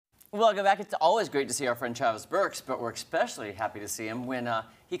Welcome back. It's always great to see our friend Travis Burks, but we're especially happy to see him when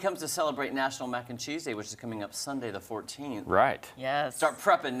he comes to celebrate National Mac and Cheese Day, which is coming up Sunday the 14th. Right. Yes. Start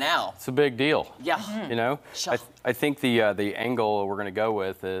prepping now. It's a big deal. Yeah. You know, I think the angle we're going to go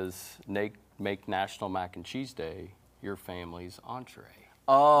with is make National Mac and Cheese Day your family's entree.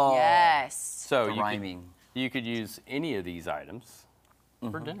 Oh. Yes. So you could use any of these items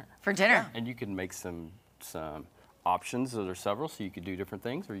for dinner. For dinner. Yeah. And you can make some options. There are several, so you could do different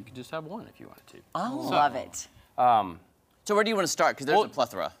things, or you could just have one if you wanted to. Oh, love it. So where do you want to start? Because there's a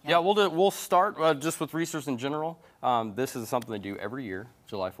plethora. Yeah, we'll start just with research in general. This is something they do every year.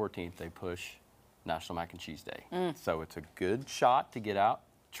 July 14th, they push National Mac and Cheese Day. So it's a good shot to get out,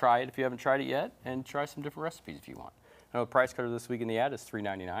 try it if you haven't tried it yet, and try some different recipes if you want. I know the price cutter this week in the ad is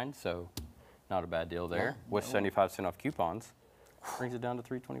 $3.99, so not a bad deal there. With 75% off coupons, brings it down to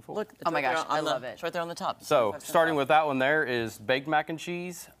 $3.24. Look, it's Oh my right gosh, there I love it. It's right there on the top. So starting with that one there is baked mac and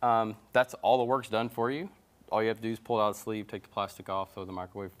cheese. That's all the work's done for you. All you have to do is pull it out of the sleeve, take the plastic off, throw it in the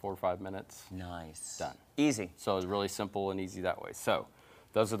microwave for 4 or 5 minutes. Nice. Done. Easy. So it's really simple and easy that way. So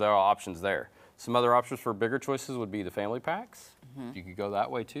those are the options there. Some other options for bigger choices would be the family packs. You could go that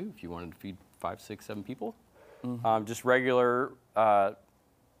way too if you wanted to feed 5, 6, 7 people. Just regular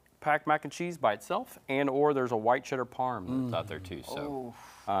packed mac and cheese by itself, or there's a white cheddar parm that's out there too. So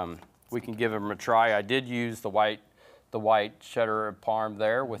we can give them a try. I did use the white cheddar parm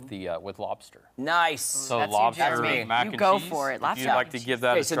there with the with lobster. Nice. So That's lobster you, Jeremy. mac You and go cheese. for it. If Lobster you'd mac like and to cheese. give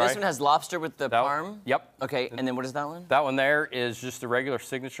that Okay, a so try. this one has lobster with the parm? Yep. Okay, and then what is that one? That one there is just the regular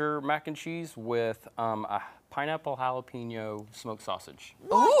signature mac and cheese with a pineapple jalapeno smoked sausage.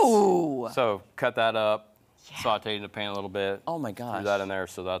 Ooh. So cut that up, saute it in the pan a little bit. Oh my gosh. Do that in there,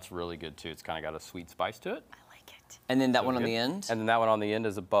 so that's really good too. It's kind of got a sweet spice to it. I like it. And then that one on Good. the end? And then that one on the end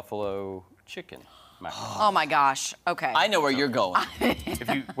is a buffalo chicken mac and cheese. Oh my gosh. Okay. I know where you're going.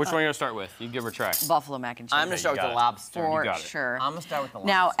 Which one are you gonna start with? You give her a try. Buffalo mac and cheese. I'm going to start with got the it. lobster. For got it. sure. I'm going to start with the lobster.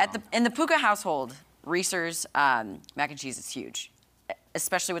 Now, in the Puka household, Reese's mac and cheese is huge,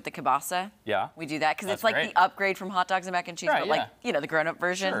 especially with the kielbasa. Yeah. We do that because That's it's like great. the upgrade from hot dogs and mac and cheese, Right, but like, yeah. you know, the grown-up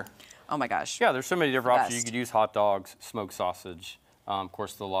version. Sure. Oh my gosh. Yeah, there's so many different options. You Best. could use hot dogs, smoked sausage, of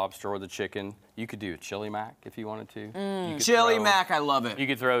course the lobster or the chicken. You could do a chili mac if you wanted to. You could Chili throw- mac, I love it. You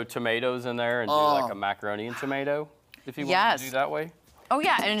could throw tomatoes in there and do like a macaroni and tomato if you wanted Yes. to do that way. Oh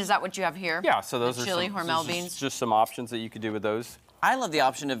yeah, and is that what you have here? Yeah, so those The are chili some, Hormel just- beans? Just some options that you could do with those. I love the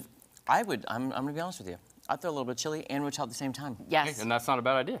option of, I'm going to be honest with you. I'd throw a little bit of chili and which at the same time. Yes. And that's not a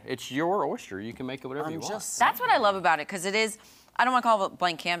bad idea. It's your oyster. You can make it whatever you want. That's what I love about it, because it is, I don't want to call it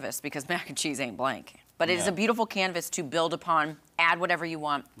blank canvas, because mac and cheese ain't blank. But it is a beautiful canvas to build upon, add whatever you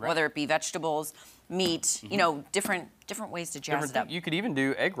want, whether it be vegetables, meat, you know, different ways to jazz it up. You could even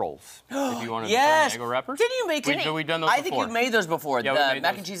do egg rolls if you wanted Yes. to throw in egg wrappers. Didn't you make any? We've done those I before. think you've made those before, Yeah, we the made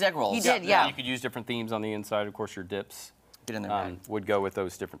mac those. and cheese egg rolls. You did, yeah. You could use different themes on the inside. Of course, your dips Get in there, man. would go with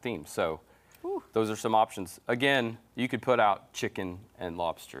those different themes. So those are some options. Again, you could put out chicken and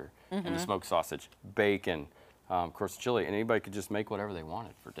lobster and the smoked sausage, bacon, of course, chili, and anybody could just make whatever they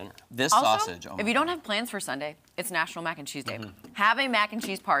wanted for dinner. This Also, sausage. Oh if you don't have plans for Sunday, it's National Mac and Cheese Day. Have a mac and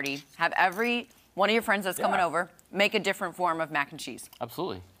cheese party. Have every one of your friends that's coming over make a different form of mac and cheese.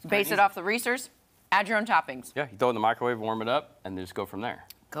 Absolutely. Base it off the Reese's. Add your own toppings. Yeah, you throw it in the microwave, warm it up, and then just go from there.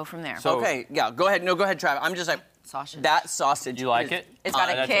 Go from there. So- Okay, yeah, go ahead. No, go ahead, Travis. I'm just like, Sausage. that sausage. You like is it? It's got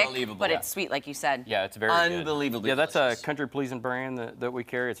a that's kick, unbelievable. but Yeah. it's sweet, like you said. Yeah, it's very good. Unbelievably Yeah, that's a delicious. country pleasing brand that we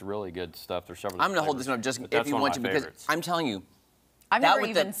carry. It's really good stuff. There's several. I'm going to hold flavors, this one up just but if that's you one of want to my because favorites. I'm telling you, I've That never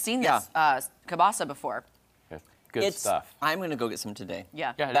with the- even seen this kielbasa before. Yeah, good it's. stuff. I'm going to go get some today.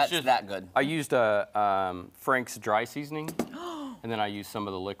 Yeah. Yeah, it's That's just- that good. I used Frank's dry seasoning, and then I used some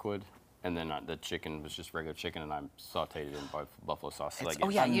of the liquid, and then the chicken was just regular chicken, and I sauteed it in buffalo sauce. So Oh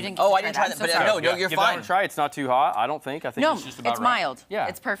yeah, you didn't. Oh, get I didn't try that, I'm so but sorry. no, you're Give that one fine. a try. It's not too hot. I don't think. I think No, it's just about it's right. mild. Yeah.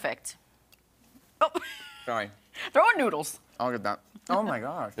 It's perfect. Oh, Sorry. throw in noodles, I'll get that. Oh my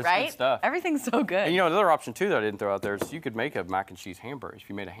gosh. It's right? good stuff. Everything's so good. And you know, another option too that I didn't throw out there is you could make a mac and cheese hamburger. If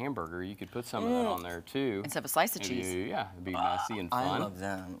you made a hamburger, you could put some of that on there too. Instead of a slice of Maybe, cheese. yeah, it'd be messy and I fun. love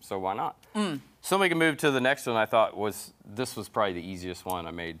that. So why not? So we can move to the next one. I thought this was probably the easiest one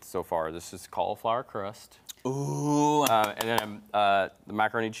I made so far. This is cauliflower crust. Ooh. And then the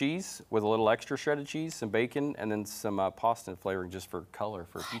macaroni cheese with a little extra shredded cheese, some bacon, and then some pasta flavoring just for color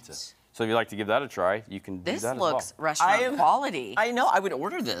for pizza. So if you'd like to give that a try, you can do This that looks as well. restaurant quality. I know. I would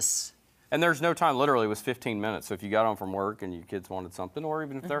order this. And there's no time, literally, it was 15 minutes. So if you got home from work and your kids wanted something, or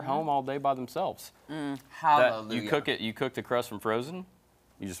even if they're home all day by themselves, Hallelujah. you cook the crust from frozen,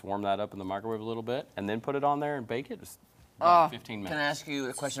 you just warm that up in the microwave a little bit, and then put it on there and bake it. Just about 15 minutes. Can I ask you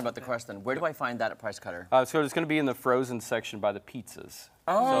a question about the crust then? Where do I find that at Price Cutter? So it's going to be in the frozen section by the pizzas.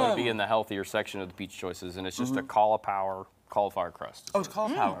 So it'll be in the healthier section of the pizza choices, and it's just a cauliflower crust. Oh, it's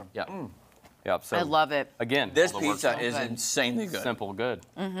cauliflower. Yeah. Yep. So I love it. Again, This all the work's pizza done. is insanely good. Simple, good.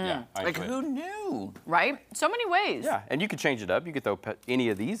 Yeah. I Like, enjoy it. who knew? Right? So many ways. Yeah, and you could change it up. You could throw any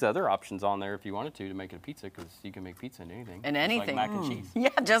of these other options on there if you wanted to make it a pizza, because you can make pizza in anything. In Just anything. like mac and cheese. Yeah,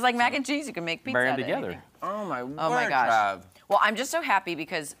 just like mac and cheese, you can make pizza. Marry them out of together. anything. Oh my word, Oh my gosh. Trav. Well, I'm just so happy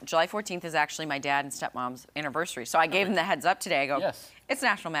because July 14th is actually my dad and stepmom's anniversary. So I gave them the heads up today. I go, Yes. it's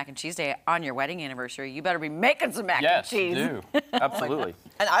National Mac and Cheese Day on your wedding anniversary. You better be making some mac and Yes, cheese. do. Absolutely.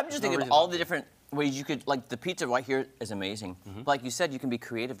 And I'm just thinking of reason all not. the different ways you could, like the pizza right here is amazing. Like you said, you can be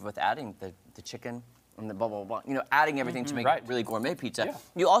creative with adding the chicken and the blah, blah, blah. You know, adding everything to make Right. it really gourmet pizza. Yeah.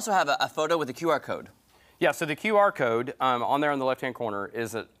 You also have a photo with a QR code. Yeah, so the QR code on there on the left-hand corner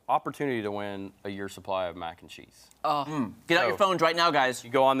is an opportunity to win a year's supply of mac and cheese. Get out So- your phones right now, guys. You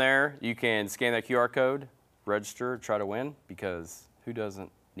go on there, you can scan that QR code, register, try to win, because who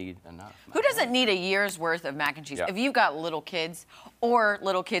doesn't need enough? Who doesn't need a year's worth of mac and cheese? Yeah. If you've got little kids or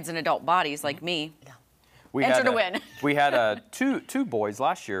little kids in adult bodies like me, We Enter had to win. We had two boys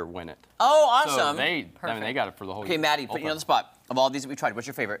last year win it. Oh, So awesome. they got it for the whole Okay, year. Maddie, put you on the spot. Of all these that we tried, what's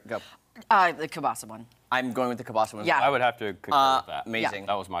your favorite? Go. the kielbasa one. I'm going with the kielbasa one. Yeah. I would have to concur with that. amazing.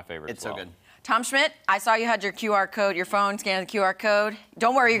 That was my favorite. It's as so well. good. Tom Schmidt, I saw you had your QR code, your phone, scanning the QR code.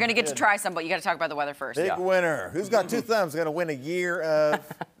 Don't worry, you're going to get to try some, but you got to talk about the weather first. Big winner. Who's got two thumbs going to win a year of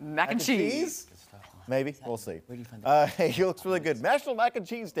Mac and cheese. Maybe. We'll see. Where do you find that? Hey, it looks really good. National Mac and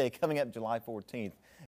Cheese Day coming up July 14th.